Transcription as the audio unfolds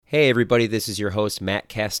Hey, everybody, this is your host, Matt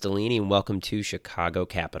Castellini, and welcome to Chicago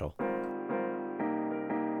Capital.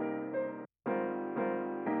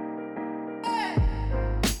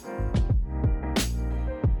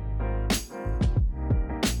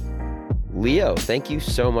 Leo, thank you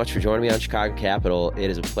so much for joining me on Chicago Capital. It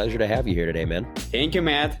is a pleasure to have you here today, man. Thank you,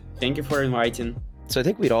 Matt. Thank you for inviting. So I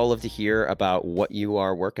think we'd all love to hear about what you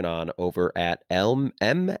are working on over at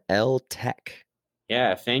ML Tech.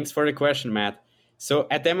 Yeah, thanks for the question, Matt. So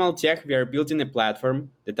at ML Tech, we are building a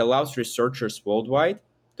platform that allows researchers worldwide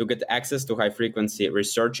to get access to high-frequency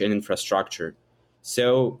research and infrastructure.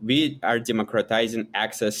 So we are democratizing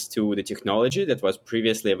access to the technology that was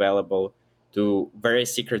previously available to very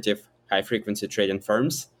secretive high-frequency trading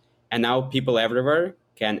firms. And now people everywhere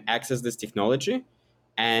can access this technology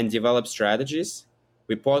and develop strategies.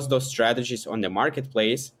 We post those strategies on the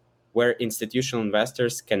marketplace where institutional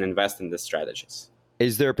investors can invest in the strategies.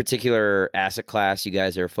 Is there a particular asset class you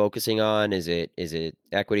guys are focusing on? Is it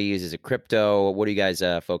equities? Is it crypto? What are you guys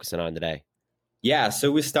focusing on today? Yeah,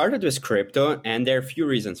 so we started with crypto, and there are a few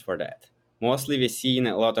reasons for that. Mostly, we're seeing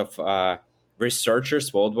a lot of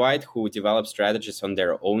researchers worldwide who develop strategies on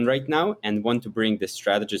their own right now and want to bring the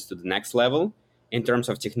strategies to the next level in terms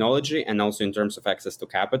of technology and also in terms of access to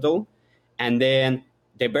capital. And then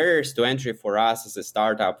the barriers to entry for us as a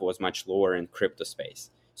startup was much lower in crypto space.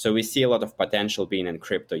 So we see a lot of potential being in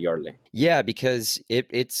crypto yearly. Yeah, because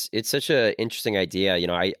it's such an interesting idea. You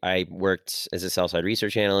know, I worked as a sell-side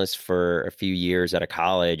research analyst for a few years at a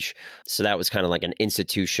college. So that was kind of like an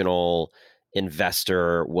institutional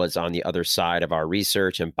investor was on the other side of our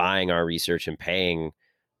research and buying our research and paying.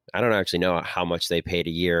 I don't actually know how much they paid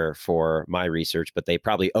a year for my research, but they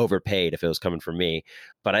probably overpaid if it was coming from me.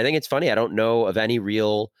 But I think it's funny. I don't know of any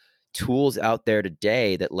real tools out there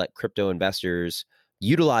today that let crypto investors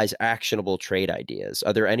utilize actionable trade ideas.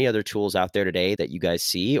 Are there any other tools out there today that you guys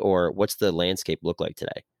see, or what's the landscape look like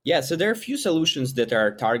today? Yeah, so there are a few solutions that are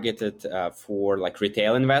targeted for like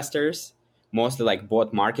retail investors, mostly like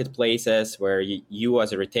bot marketplaces where you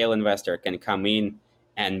as a retail investor can come in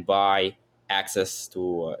and buy access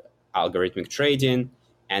to algorithmic trading,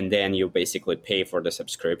 and then you basically pay for the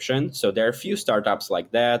subscription. So there are a few startups like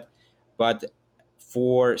that, but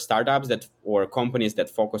for startups that or companies that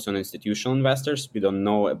focus on institutional investors, we don't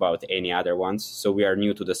know about any other ones. So we are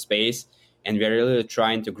new to the space, and we're really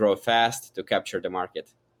trying to grow fast to capture the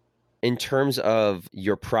market. In terms of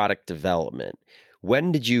your product development,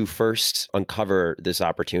 when did you first uncover this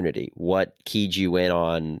opportunity? What keyed you in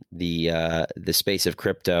on the space of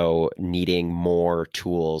crypto needing more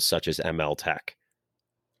tools such as ML Tech?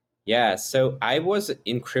 Yeah, so I was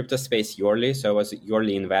in crypto space yearly. So I was a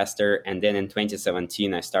yearly investor. And then in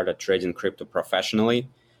 2017, I started trading crypto professionally.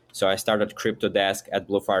 So I started Crypto Desk at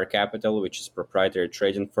Bluefire Capital, which is a proprietary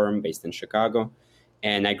trading firm based in Chicago.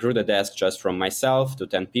 And I grew the desk just from myself to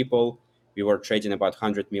 10 people. We were trading about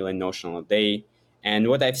 100 million notional a day. And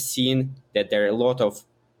what I've seen that there are a lot of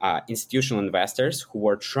institutional investors who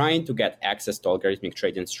were trying to get access to algorithmic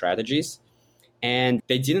trading strategies, and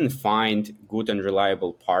they didn't find good and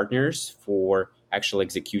reliable partners for actually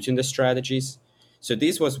executing the strategies. So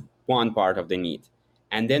this was one part of the need.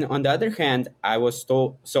 And then on the other hand, I was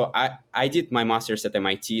told, so I did my master's at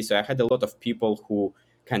MIT. So I had a lot of people who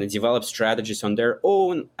kind of developed strategies on their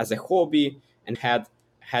own as a hobby and had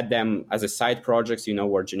them as a side projects,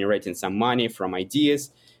 were generating some money from ideas,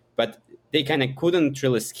 but they kind of couldn't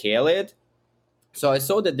really scale it. So I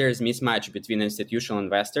saw that there's mismatch between institutional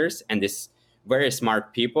investors and this very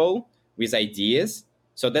smart people with ideas.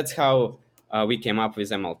 So that's how we came up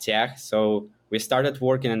with ML Tech. So we started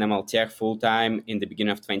working on ML Tech full time in the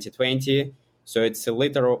beginning of 2020. So it's a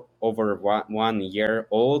little over 1 year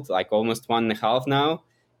old, like almost 1.5 now.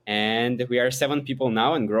 And we are 7 people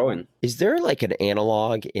now and growing. Is there like an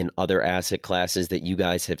analog in other asset classes that you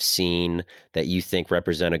guys have seen that you think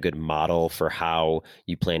represent a good model for how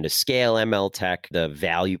you plan to scale ML Tech, the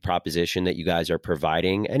value proposition that you guys are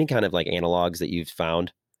providing? Any kind of like analogs that you've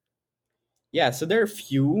found? Yeah, so there are a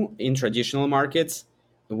few in traditional markets.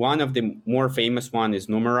 One of the more famous one is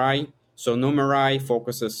Numerai. So Numerai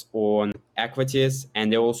focuses on equities,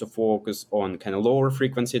 and they also focus on kind of lower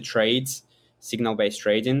frequency trades, signal-based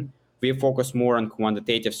trading. We focus more on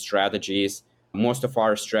quantitative strategies. Most of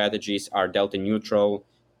our strategies are delta neutral,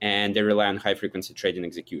 and they rely on high frequency trading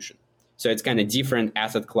execution. So it's kind of different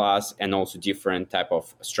asset class and also different type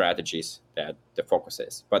of strategies that the focus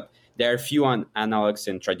is. But there are few analogs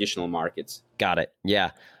in traditional markets. Got it.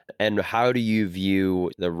 Yeah. And how do you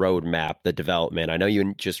view the roadmap, the development? I know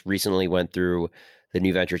you just recently went through the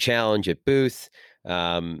New Venture Challenge at Booth.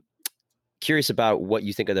 Curious about what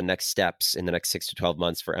you think are the next steps in the next 6 to 12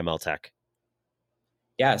 months for ML Tech.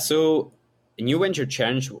 Yeah, so New Venture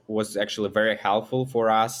Challenge was actually very helpful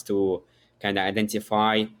for us to kind of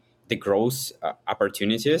identify the growth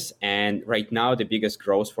opportunities. And right now, the biggest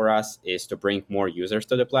growth for us is to bring more users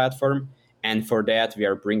to the platform. And for that, we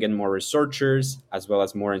are bringing more researchers as well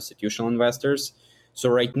as more institutional investors. So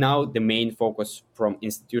right now, the main focus from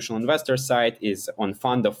institutional investor side is on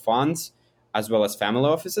fund of funds as well as family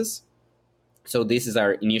offices. So this is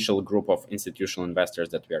our initial group of institutional investors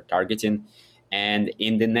that we are targeting. And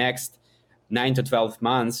in the next 9 to 12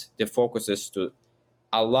 months, the focus is to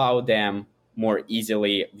allow them more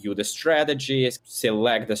easily view the strategies,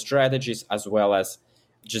 select the strategies, as well as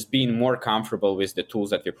just being more comfortable with the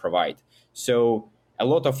tools that we provide. So a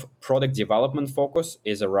lot of product development focus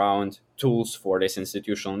is around tools for these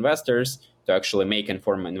institutional investors to actually make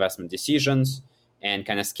informed investment decisions and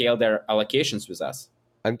kind of scale their allocations with us.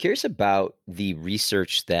 I'm curious about the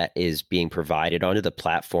research that is being provided onto the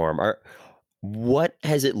platform. What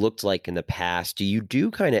has it looked like in the past? Do you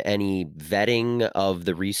do kind of any vetting of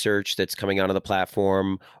the research that's coming onto the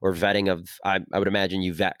platform, or vetting of, I would imagine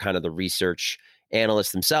you vet kind of the research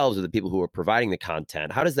analysts themselves or the people who are providing the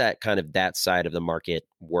content. How does that side of the market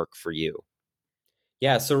work for you?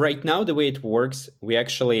 Yeah, so right now the way it works, we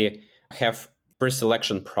actually have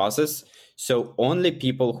pre-selection process. So only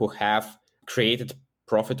people who have created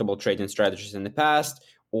profitable trading strategies in the past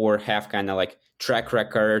or have kind of like track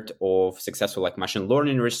record of successful like machine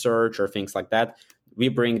learning research or things like that, we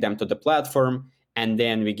bring them to the platform and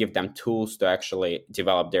then we give them tools to actually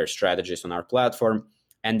develop their strategies on our platform.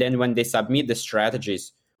 And then when they submit the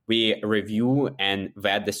strategies, we review and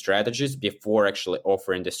vet the strategies before actually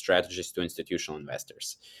offering the strategies to institutional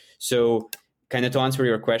investors. So kind of to answer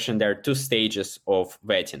your question, there are two stages of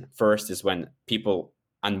vetting. First is when people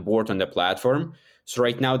onboard on the platform. So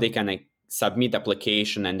right now they kind of submit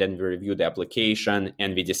application and then we review the application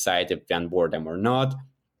and we decide if we onboard them or not.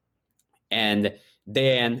 And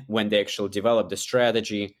then when they actually develop the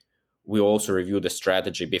strategy, we also review the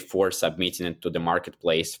strategy before submitting it to the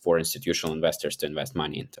marketplace for institutional investors to invest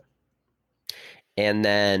money into. And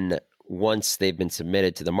then once they've been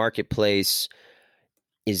submitted to the marketplace,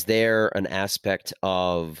 is there an aspect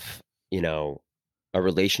of, a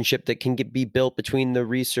relationship that can be built between the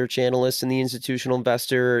research analyst and the institutional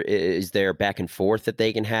investor? Is there back and forth that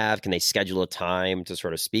they can have? Can they schedule a time to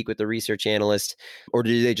sort of speak with the research analyst? Or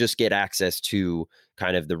do they just get access to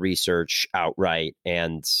kind of the research outright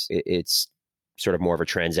and it's sort of more of a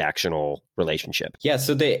transactional relationship? Yeah,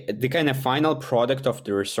 so the kind of final product of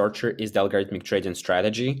the researcher is the algorithmic trading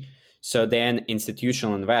strategy. So then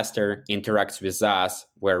institutional investor interacts with us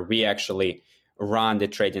where we actually run the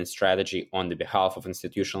trading strategy on the behalf of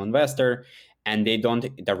institutional investor, and they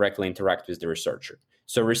don't directly interact with the researcher.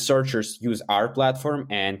 So researchers use our platform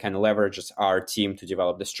and kind of leverages our team to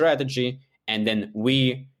develop the strategy, and then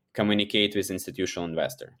we communicate with institutional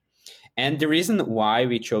investor. And the reason why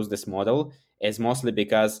we chose this model is mostly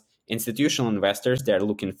because institutional investors, they're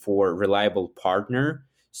looking for a reliable partner.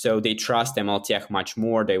 So they trust MLTech much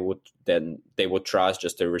more than they would trust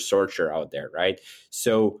just a researcher out there, right?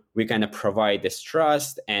 So we kind of provide this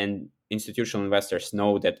trust, and institutional investors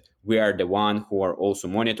know that we are the one who are also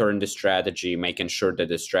monitoring the strategy, making sure that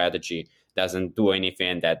the strategy doesn't do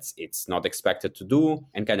anything that it's not expected to do,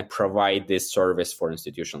 and kind of provide this service for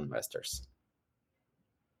institutional investors.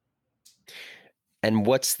 And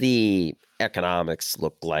what's the economics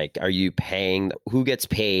look like? Are you paying? Who gets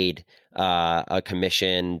paid a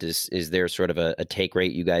commission? Is there sort of a take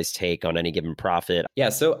rate you guys take on any given profit? Yeah,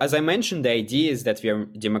 so as I mentioned, the idea is that we are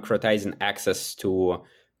democratizing access to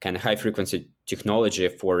kind of high frequency technology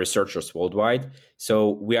for researchers worldwide. So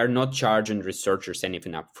we are not charging researchers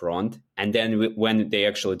anything up front. And then when they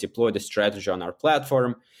actually deploy the strategy on our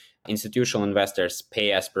platform, institutional investors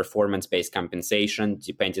pay us performance-based compensation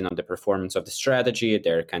depending on the performance of the strategy.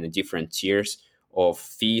 There are kind of different tiers of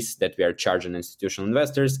fees that we are charging institutional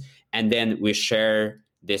investors. And then we share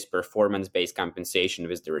this performance-based compensation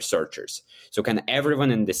with the researchers. So kind of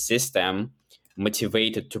everyone in the system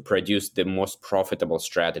motivated to produce the most profitable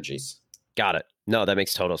strategies. Got it. No, that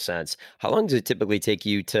makes total sense. How long does it typically take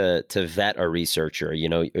you to vet a researcher,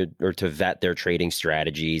 or to vet their trading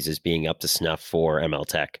strategies as being up to snuff for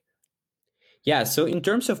MLTech? Yeah, so in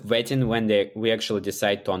terms of vetting, when we actually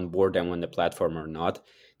decide to onboard them on the platform or not,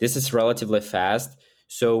 this is relatively fast.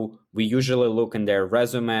 So we usually look in their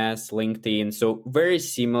resumes, LinkedIn, so very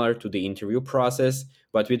similar to the interview process,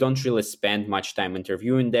 but we don't really spend much time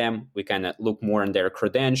interviewing them. We kind of look more on their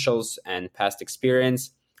credentials and past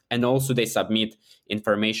experience. And also they submit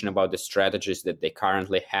information about the strategies that they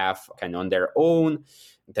currently have kind of on their own,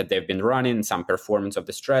 that they've been running, some performance of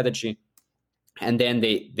the strategy. And then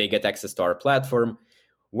they get access to our platform.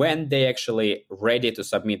 when they actually ready to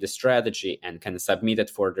submit the strategy and can submit it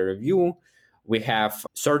for the review, we have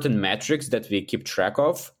certain metrics that we keep track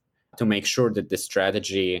of to make sure that the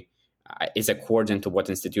strategy is according to what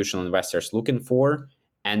institutional investors looking for,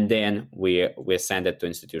 and then we send it to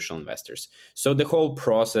institutional investors. So the whole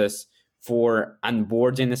process for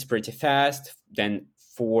onboarding is pretty fast. Then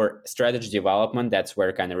for strategy development, that's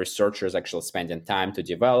where kind of researchers actually spending time to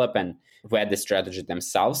develop and vet the strategy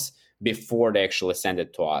themselves before they actually send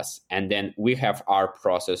it to us. And then we have our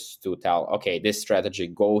process to tell, okay, this strategy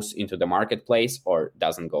goes into the marketplace or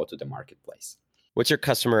doesn't go to the marketplace. What's your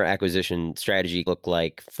customer acquisition strategy look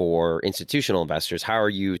like for institutional investors? How are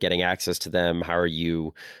you getting access to them? How are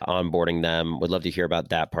you onboarding them? Would love to hear about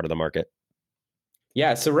that part of the market.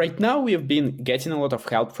 Yeah, so right now we've been getting a lot of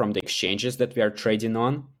help from the exchanges that we are trading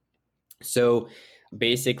on. So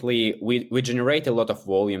basically, we generate a lot of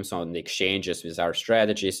volumes on the exchanges with our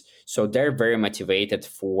strategies. So they're very motivated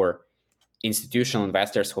for institutional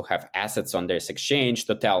investors who have assets on this exchange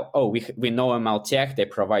to tell, oh, we know MLTech, they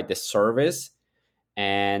provide this service.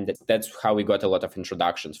 And that's how we got a lot of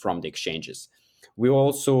introductions from the exchanges. We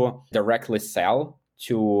also directly sell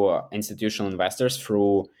to institutional investors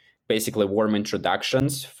through basically warm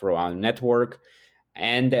introductions through our network.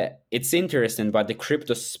 And it's interesting, but the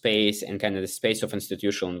crypto space and kind of the space of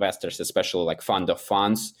institutional investors, especially like fund of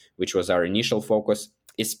funds, which was our initial focus,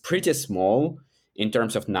 is pretty small in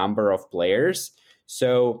terms of number of players.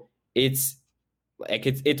 So it's like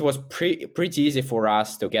it was pretty easy for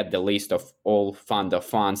us to get the list of all fund of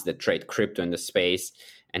funds that trade crypto in the space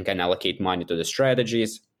and can allocate money to the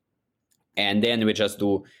strategies. And then we just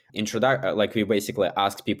do like we basically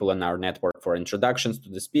ask people in our network for introductions to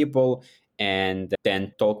these people, and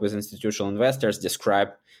then talk with institutional investors, describe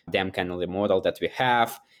them kind of the model that we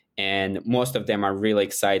have. And most of them are really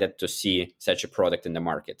excited to see such a product in the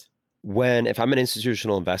market. If I'm an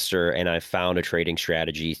institutional investor and I found a trading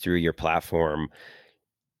strategy through your platform,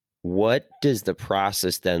 what does the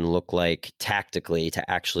process then look like tactically to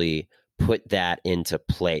actually put that into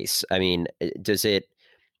place? I mean, is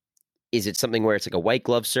it something where it's like a white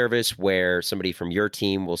glove service where somebody from your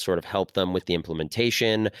team will sort of help them with the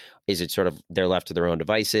implementation? Is it sort of they're left to their own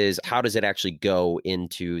devices? How does it actually go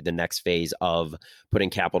into the next phase of putting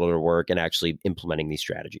capital to work and actually implementing these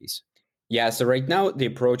strategies? Yeah, so right now the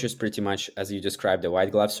approach is pretty much as you described, the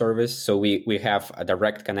white glove service. So we have a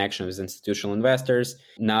direct connection with institutional investors.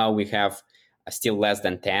 Now we have still less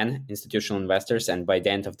than 10 institutional investors, and by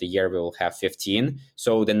the end of the year we will have 15.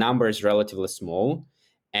 So the number is relatively small.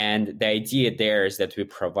 And the idea there is that we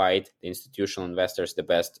provide the institutional investors the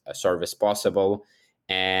best service possible.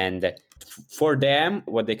 And for them,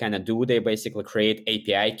 what they kind of do, they basically create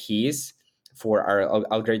API keys for our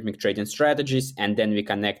algorithmic trading strategies. And then we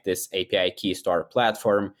connect this API keys to our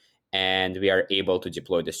platform, and we are able to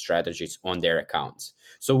deploy the strategies on their accounts.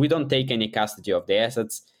 So we don't take any custody of the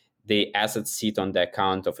assets. The assets sit on the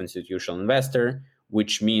account of institutional investor,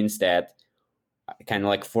 which means that kind of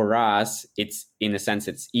like for us, it's in a sense,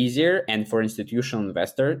 it's easier. And for institutional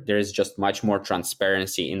investor, there is just much more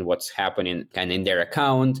transparency in what's happening kind of in their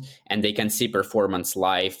account, and they can see performance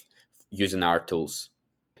live using our tools.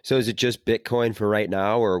 So is it just Bitcoin for right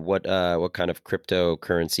now, or what kind of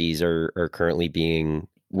cryptocurrencies are currently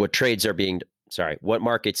what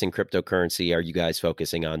markets in cryptocurrency are you guys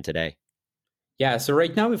focusing on today? Yeah, so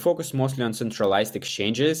right now we focus mostly on centralized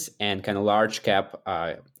exchanges and kind of large cap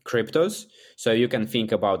cryptos. So you can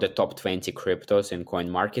think about the top 20 cryptos in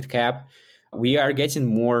CoinMarketCap. We are getting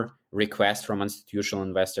more requests from institutional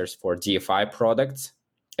investors for DeFi products,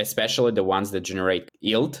 especially the ones that generate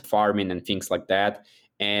yield, farming and things like that.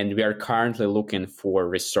 And we are currently looking for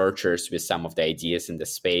researchers with some of the ideas in the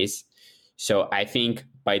space. So I think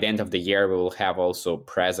by the end of the year, we will have also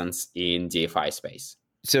presence in DeFi space.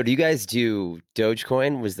 So do you guys do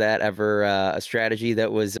Dogecoin? Was that ever a strategy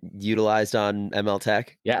that was utilized on MLTech?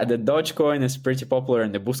 Yeah, the Dogecoin is pretty popular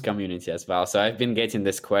in the Boost community as well. So I've been getting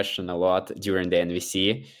this question a lot during the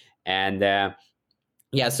NVC. And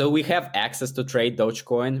yeah, so we have access to trade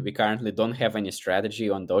Dogecoin. We currently don't have any strategy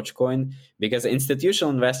on Dogecoin because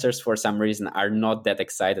institutional investors, for some reason, are not that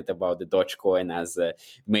excited about the Dogecoin as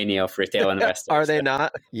many of retail investors. Are they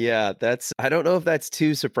not? Yeah, I don't know if that's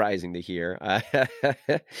too surprising to hear.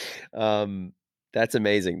 That's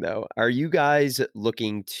amazing, though. Are you guys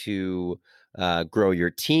looking to grow your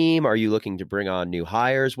team? Are you looking to bring on new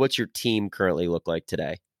hires? What's your team currently look like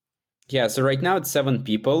today? Yeah, so right now it's 7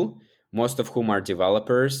 people, most of whom are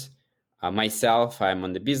developers. Myself, I'm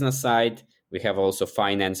on the business side. We have also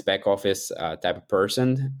finance back office type of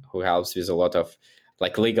person who helps with a lot of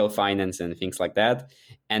like legal finance and things like that.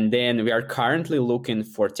 And then we are currently looking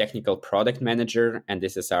for technical product manager, and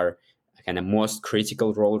this is our kind of most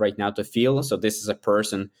critical role right now to fill. So this is a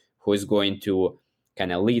person who is going to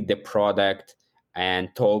kind of lead the product and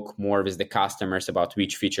talk more with the customers about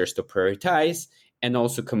which features to prioritize, and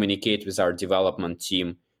also communicate with our development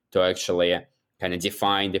team to actually kind of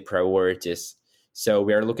define the priorities. So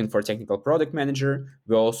we are looking for technical product manager.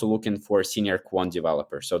 We're also looking for senior quant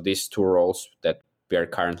developer. So these two roles that we are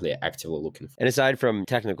currently actively looking for. And aside from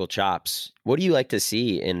technical chops, what do you like to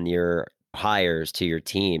see in your hires to your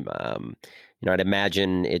team? I'd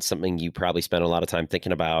imagine it's something you probably spend a lot of time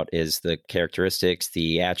thinking about is the characteristics,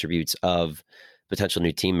 the attributes of potential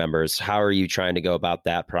new team members. How are you trying to go about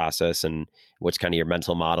that process, and what's kind of your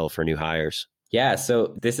mental model for new hires? Yeah,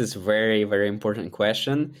 so this is very, very important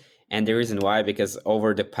question. And the reason why, because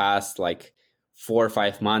over the past like 4 or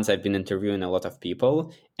 5 months, I've been interviewing a lot of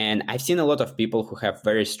people, and I've seen a lot of people who have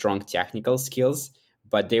very strong technical skills,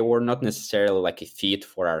 but they were not necessarily like a fit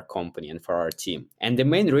for our company and for our team. And the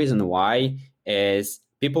main reason why is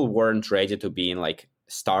people weren't ready to be in like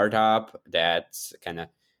startup that's kind of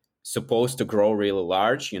supposed to grow really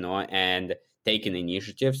large, and take an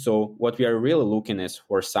initiative. So what we are really looking is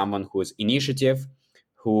for someone who's initiative,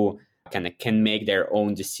 who kind of can make their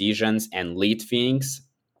own decisions and lead things,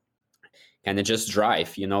 kind of just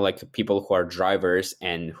drive, like people who are drivers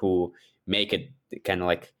and who make it kind of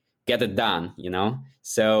like get it done,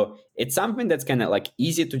 So it's something that's kind of like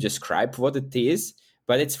easy to describe what it is,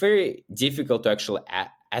 but it's very difficult to actually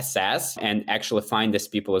assess, and actually find these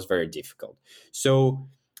people is very difficult. So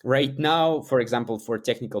right now, for example, for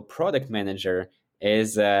technical product manager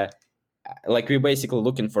is like we're basically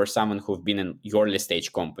looking for someone who've been in early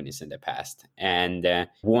stage companies in the past and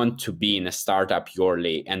want to be in a startup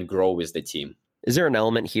early and grow with the team. Is there an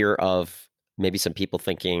element here of maybe some people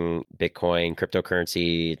thinking Bitcoin,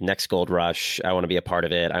 cryptocurrency, next gold rush, I want to be a part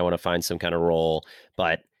of it, I want to find some kind of role,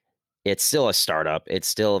 but it's still a startup. It's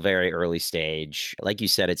still a very early stage. Like you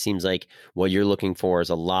said, it seems like what you're looking for is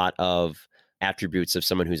a lot of attributes of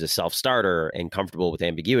someone who's a self-starter and comfortable with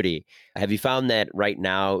ambiguity. Have you found that right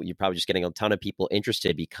now you're probably just getting a ton of people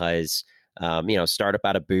interested because, startup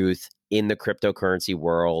out of booth in the cryptocurrency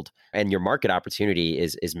world, and your market opportunity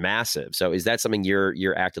is massive. So is that something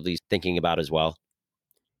you're actively thinking about as well?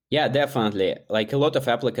 Yeah, definitely. Like a lot of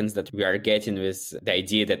applicants that we are getting with the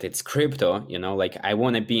idea that it's crypto, like I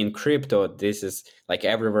want to be in crypto. This is like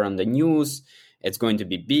everywhere on the news. It's going to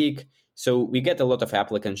be big. So we get a lot of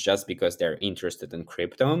applicants just because they're interested in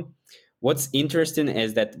crypto. What's interesting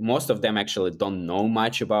is that most of them actually don't know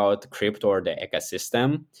much about crypto or the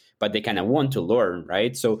ecosystem, but they kind of want to learn,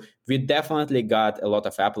 right? So we definitely got a lot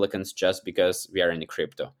of applicants just because we are in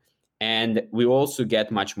crypto. And we also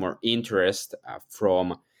get much more interest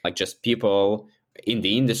from like just people in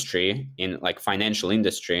the industry, in like financial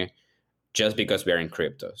industry, just because we're in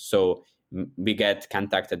crypto. So we get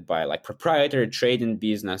contacted by like proprietary trading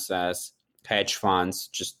businesses, hedge funds,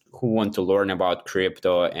 just who want to learn about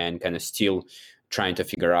crypto and kind of still trying to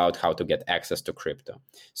figure out how to get access to crypto.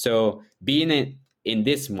 So being in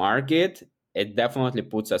this market, it definitely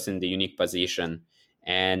puts us in the unique position,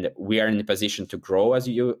 and we are in a position to grow, as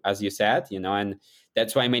you said, and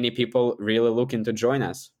that's why many people really looking to join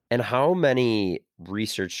us. And how many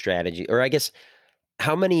research strategy, or I guess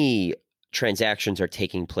how many transactions are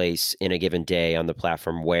taking place in a given day on the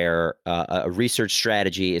platform where a research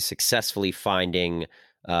strategy is successfully finding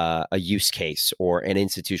a use case or an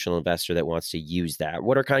institutional investor that wants to use that?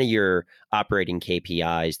 What are kind of your operating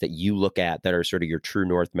KPIs that you look at that are sort of your true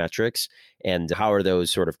north metrics, and how are those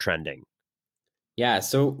sort of trending? Yeah,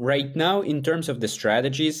 so right now, in terms of the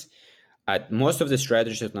strategies, most of the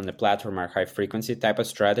strategies on the platform are high frequency type of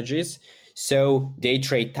strategies. So they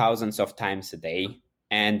trade thousands of times a day,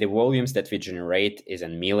 and the volumes that we generate is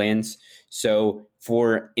in millions. So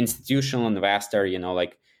for institutional investor,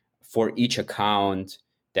 like for each account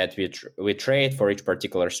that we trade for each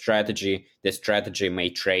particular strategy, the strategy may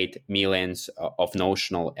trade millions of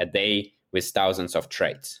notional a day with thousands of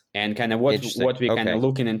trades. And kind of what we kind of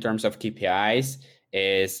looking in terms of KPIs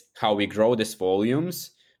is how we grow these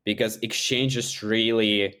volumes, because exchange is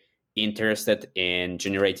really interested in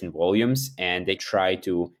generating volumes, and they try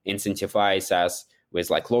to incentivize us with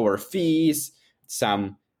like lower fees,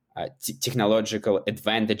 some technological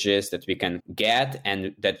advantages that we can get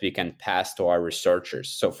and that we can pass to our researchers.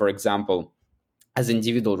 So for example, as an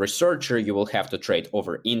individual researcher, you will have to trade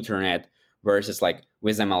over internet, versus like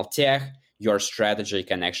with MLTech, your strategy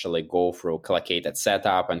can actually go through collocated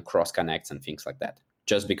setup and cross connects and things like that,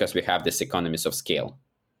 just because we have this economies of scale.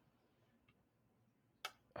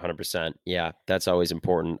 100%. Yeah, that's always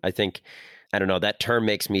important. I think I don't know, that term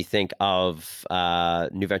makes me think of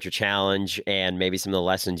New Venture Challenge and maybe some of the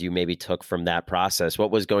lessons you maybe took from that process.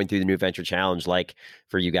 What was going through the New Venture Challenge like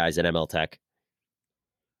for you guys at ML Tech?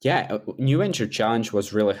 Yeah, New Venture Challenge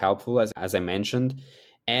was really helpful, as I mentioned,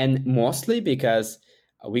 and mostly because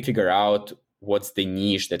we figure out what's the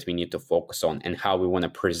niche that we need to focus on and how we want to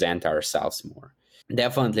present ourselves more.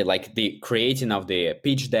 Definitely, like the creating of the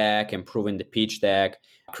pitch deck, improving the pitch deck,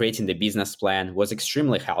 creating the business plan was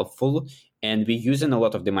extremely helpful. And we're using a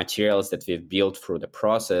lot of the materials that we've built through the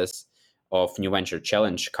process of New Venture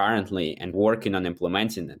Challenge currently and working on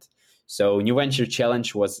implementing it. So New Venture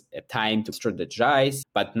Challenge was a time to strategize,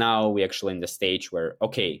 but now we're actually in the stage where,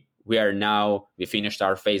 okay, we finished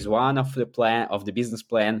our phase one of the plan, of the business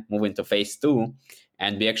plan, moving to phase two,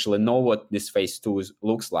 and we actually know what this phase two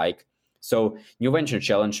looks like. So New Venture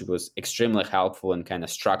Challenge was extremely helpful in kind of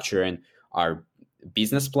structuring our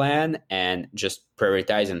business plan and just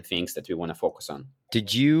prioritizing things that we want to focus on.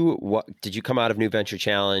 Did you come out of New Venture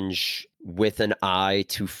Challenge with an eye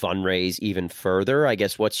to fundraise even further? I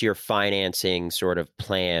guess what's your financing sort of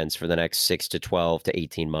plans for the next 6 to 12 to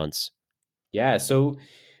 18 months? Yeah, so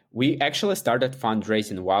we actually started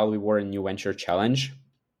fundraising while we were in New Venture Challenge.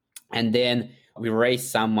 And then we raised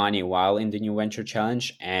some money while in the New Venture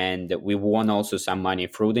Challenge, and we won also some money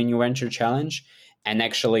through the New Venture Challenge. And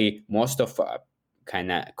actually, most of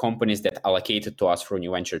kind of companies that allocated to us through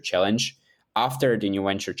New Venture Challenge, after the New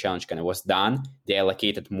Venture Challenge kind of was done, they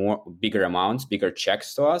allocated bigger amounts, bigger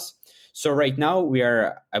checks to us. So right now we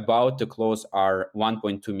are about to close our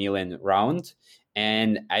 1.2 million round,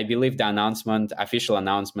 and I believe the official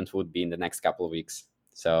announcement would be in the next couple of weeks.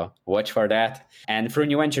 So watch for that. And through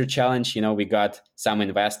New Venture Challenge, we got some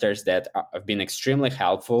investors that have been extremely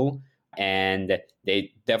helpful, and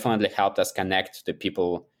they definitely helped us connect to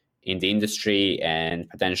people in the industry and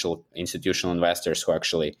potential institutional investors who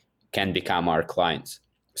actually can become our clients.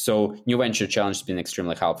 So New Venture Challenge has been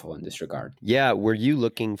extremely helpful in this regard. Yeah. Were you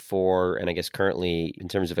looking for, and I guess currently in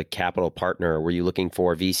terms of a capital partner, were you looking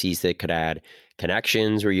for VCs that could add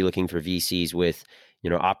connections? Were you looking for VCs with,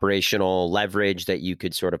 operational leverage that you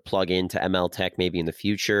could sort of plug into ML Tech maybe in the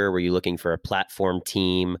future? Were you looking for a platform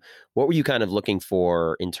team? What were you kind of looking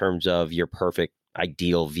for in terms of your perfect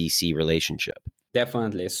ideal VC relationship?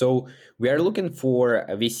 Definitely. So we are looking for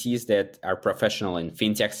VCs that are professional in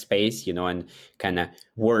fintech space, and kind of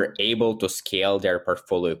were able to scale their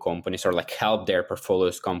portfolio companies or like help their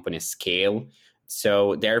portfolios companies scale.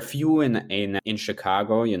 So there are a few in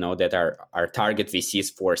Chicago, that are target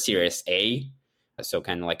VCs for Series A. So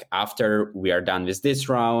kind of like after we are done with this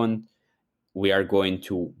round, we are going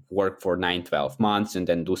to work for 9-12 months and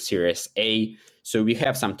then do Series A. So we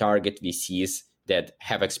have some target VCs that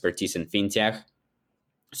have expertise in fintech.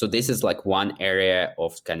 So this is like one area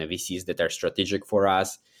of kind of VCs that are strategic for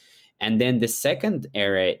us. And then the second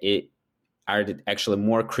area are actually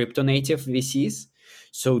more crypto native VCs.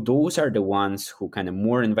 So those are the ones who kind of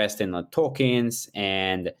more invest in the tokens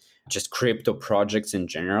and just crypto projects in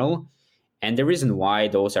general. And the reason why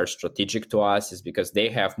those are strategic to us is because they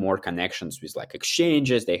have more connections with like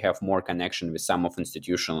exchanges. They have more connection with some of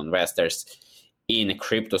institutional investors in the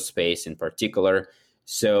crypto space in particular.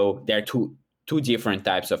 So there are two different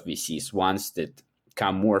types of VCs. Ones that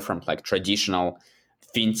come more from like traditional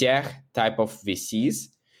fintech type of VCs,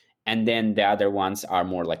 and then the other ones are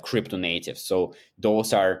more like crypto native. So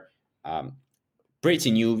those are pretty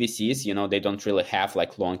new VCs. They don't really have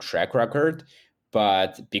like long track record,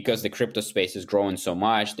 but because the crypto space is growing so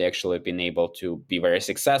much, they actually have been able to be very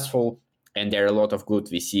successful. And there are a lot of good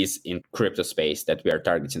VCs in crypto space that we are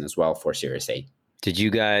targeting as well for Series A. Did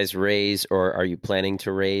you guys raise, or are you planning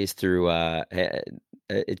to raise through?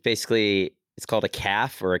 It's called a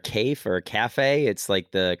CAF or a CAFE or a cafe. It's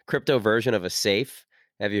like the crypto version of a safe.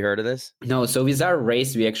 Have you heard of this? No. So with our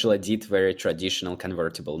raise, we actually did very traditional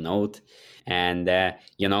convertible note, and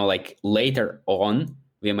like later on,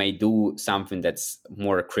 we may do something that's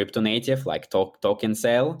more crypto native, like token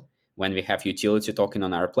sale, when we have utility token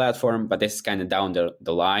on our platform. But this is kind of down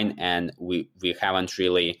the line, and we haven't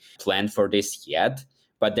really planned for this yet,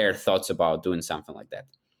 but there are thoughts about doing something like that.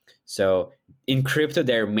 So in crypto,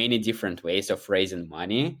 there are many different ways of raising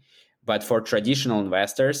money, but for traditional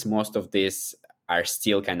investors, most of these are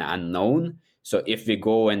still kind of unknown. So if we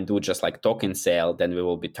go and do just like token sale, then we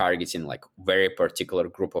will be targeting like very particular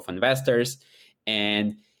group of investors.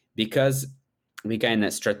 And because we kind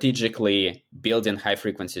of strategically build in high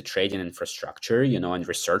frequency trading infrastructure, and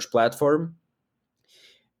research platform,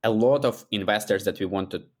 a lot of investors that we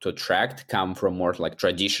want to attract come from more like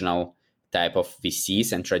traditional type of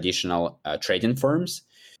VCs and traditional trading firms.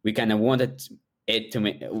 We kind of want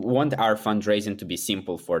our fundraising to be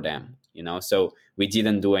simple for them. So we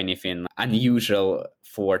didn't do anything unusual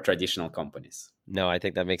for traditional companies. No, I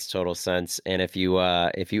think that makes total sense. And if you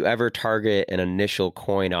ever target an initial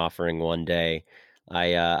coin offering one day,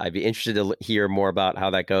 I'd be interested to hear more about how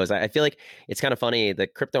that goes. I feel like it's kind of funny. The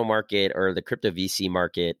crypto market or the crypto VC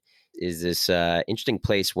market is this interesting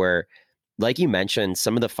place where, like you mentioned,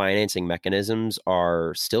 some of the financing mechanisms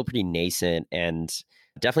are still pretty nascent and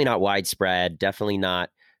definitely not widespread, definitely not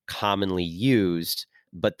commonly used.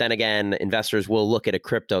 But then again, investors will look at a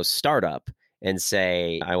crypto startup and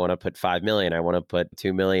say, I want to put 5 million, I want to put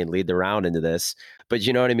 2 million, lead the round into this. But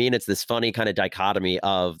you know what I mean? It's this funny kind of dichotomy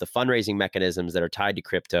of the fundraising mechanisms that are tied to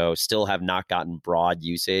crypto still have not gotten broad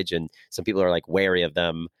usage. And some people are like wary of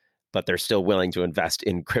them, but they're still willing to invest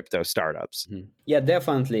in crypto startups. Yeah,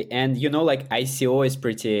 definitely. And like ICO is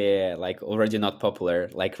pretty like already not popular.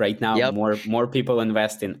 Like right now, Yep. more people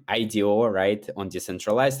invest in IDO, right, on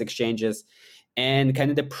decentralized exchanges. And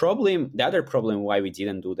kind of the other problem why we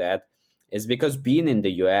didn't do that is because being in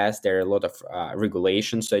the US, there are a lot of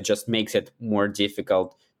regulations. So it just makes it more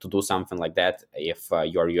difficult to do something like that if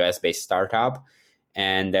you're a US based startup.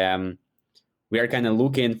 And we are kind of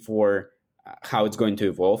looking for how it's going to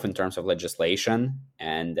evolve in terms of legislation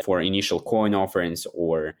and for initial coin offerings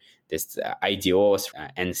or this IDOs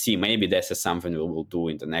and see maybe this is something we will do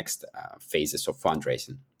in the next phases of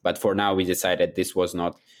fundraising. But for now, we decided this was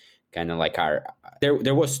not kind of like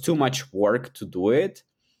there was too much work to do it.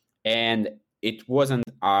 And it wasn't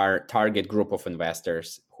our target group of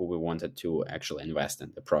investors who we wanted to actually invest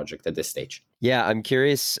in the project at this stage. Yeah, I'm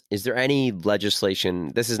curious, is there any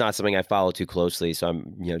legislation? This is not something I follow too closely, so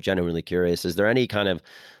I'm genuinely curious. Is there any kind of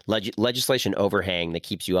legislation overhang that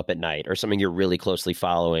keeps you up at night or something you're really closely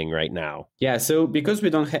following right now? Yeah, so because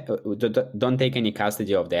we don't take any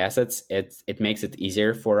custody of the assets, it makes it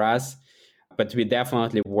easier for us. But we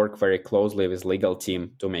definitely work very closely with legal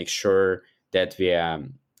team to make sure that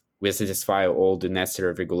we satisfy all the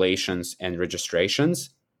necessary regulations and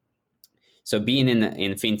registrations. So being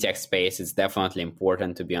in fintech space, it's definitely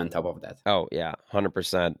important to be on top of that. Oh, yeah,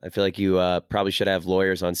 100%. I feel like you probably should have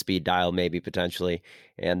lawyers on speed dial, maybe potentially,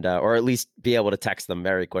 and or at least be able to text them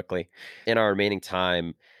very quickly. In our remaining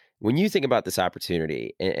time, when you think about this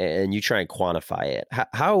opportunity and you try and quantify it,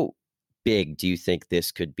 how big do you think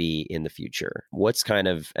this could be in the future? What's kind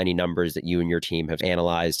of any numbers that you and your team have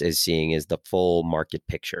analyzed as seeing as the full market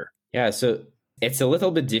picture? Yeah, so it's a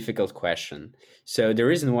little bit difficult question. So the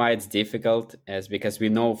reason why it's difficult is because we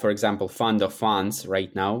know, for example, fund of funds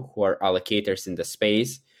right now who are allocators in the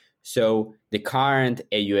space. So the current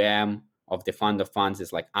AUM of the fund of funds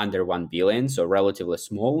is like under 1 billion, so relatively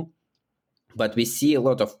small. But we see a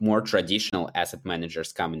lot of more traditional asset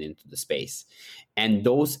managers coming into the space. And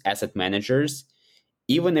those asset managers,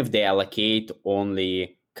 even if they allocate only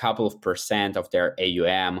a couple of % of their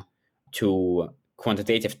AUM to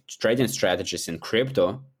quantitative trading strategies in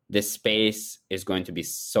crypto, this space is going to be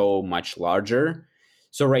so much larger.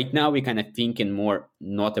 So right now, we're kind of thinking more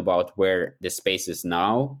not about where the space is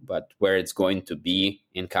now, but where it's going to be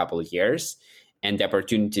in a couple of years. And the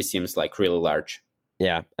opportunity seems like really large.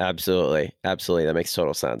 Yeah, absolutely. Absolutely. That makes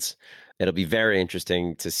total sense. It'll be very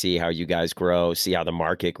interesting to see how you guys grow, see how the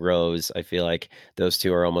market grows. I feel like those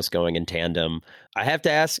two are almost going in tandem. I have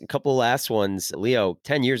to ask a couple last ones. Leo,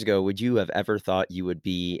 10 years ago, would you have ever thought you would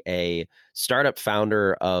be a startup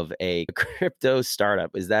founder of a crypto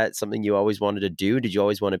startup? Is that something you always wanted to do? Did you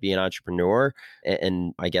always want to be an entrepreneur?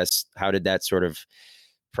 And I guess, how did that sort of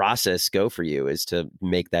process go for you, is to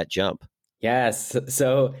make that jump? Yes.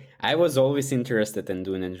 So I was always interested in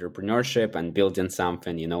doing entrepreneurship and building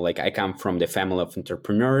something, like I come from the family of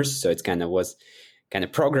entrepreneurs. So it was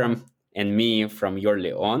programmed in me from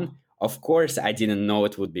early on. Of course, I didn't know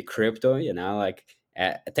it would be crypto,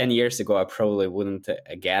 10 years ago, I probably wouldn't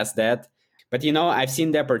guess that. But, I've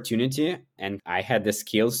seen the opportunity and I had the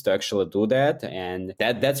skills to actually do that. And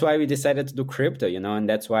that's why we decided to do crypto, and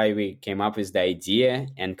that's why we came up with the idea.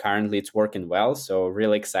 And currently it's working well. So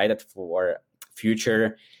really excited for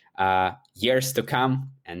future years to come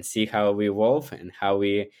and see how we evolve and how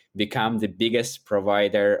we become the biggest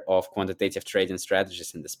provider of quantitative trading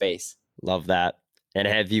strategies in the space. Love that. And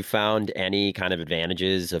have you found any kind of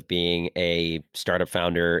advantages of being a startup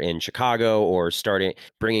founder in Chicago or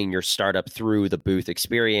bringing your startup through the booth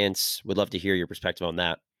experience? Would love to hear your perspective on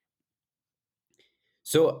that.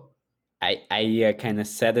 So I kind of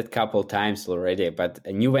said it a couple times already, but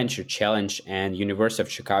a New Venture Challenge and University of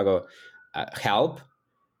Chicago help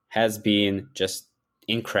has been just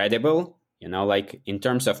incredible, like in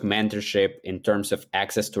terms of mentorship, in terms of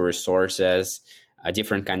access to resources,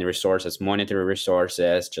 different kind of resources, monetary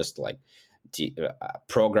resources, just like the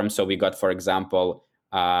programs. So we got, for example,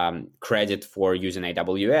 credit for using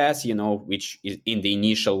AWS, which is in the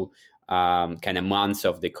initial kind of months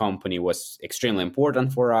of the company was extremely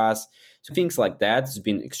important for us. So things like that has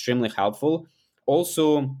been extremely helpful.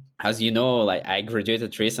 Also, as you know, like I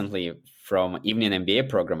graduated recently from evening MBA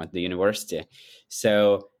program at the university.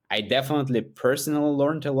 So I definitely personally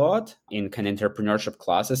learned a lot in kind of entrepreneurship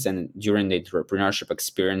classes and during the entrepreneurship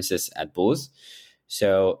experiences at Booz.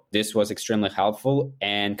 So this was extremely helpful,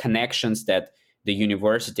 and connections that the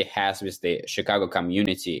university has with the Chicago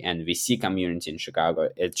community and VC community in Chicago.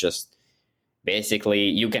 It's just basically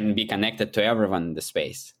you can be connected to everyone in the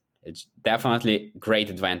space. It's definitely great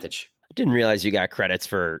advantage. I didn't realize you got credits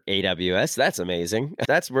for AWS. That's amazing.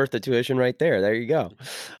 That's worth the tuition right there. There you go.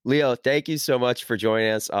 Leo, thank you so much for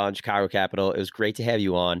joining us on Chicago Capital. It was great to have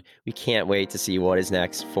you on. We can't wait to see what is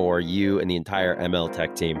next for you and the entire ML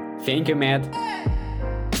Tech team. Thank you, Matt.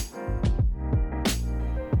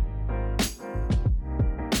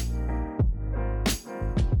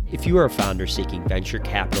 If you are a founder seeking venture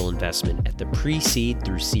capital investment at the pre-seed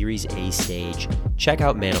through Series A stage, check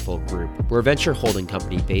out Manifold Group. We're a venture holding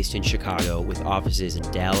company based in Chicago with offices in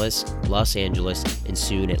Dallas, Los Angeles, and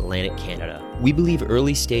soon Atlantic Canada. We believe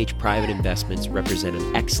early-stage private investments represent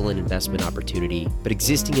an excellent investment opportunity, but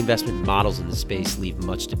existing investment models in the space leave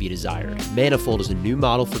much to be desired. Manifold is a new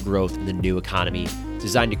model for growth in the new economy,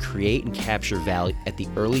 designed to create and capture value at the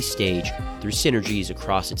early stage through synergies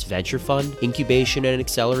across its venture fund, incubation and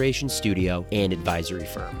acceleration studio, and advisory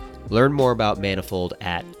firm. Learn more about Manifold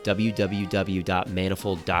at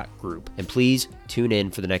www.manifold.group. And please tune in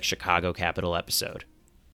for the next Chicago Capital episode.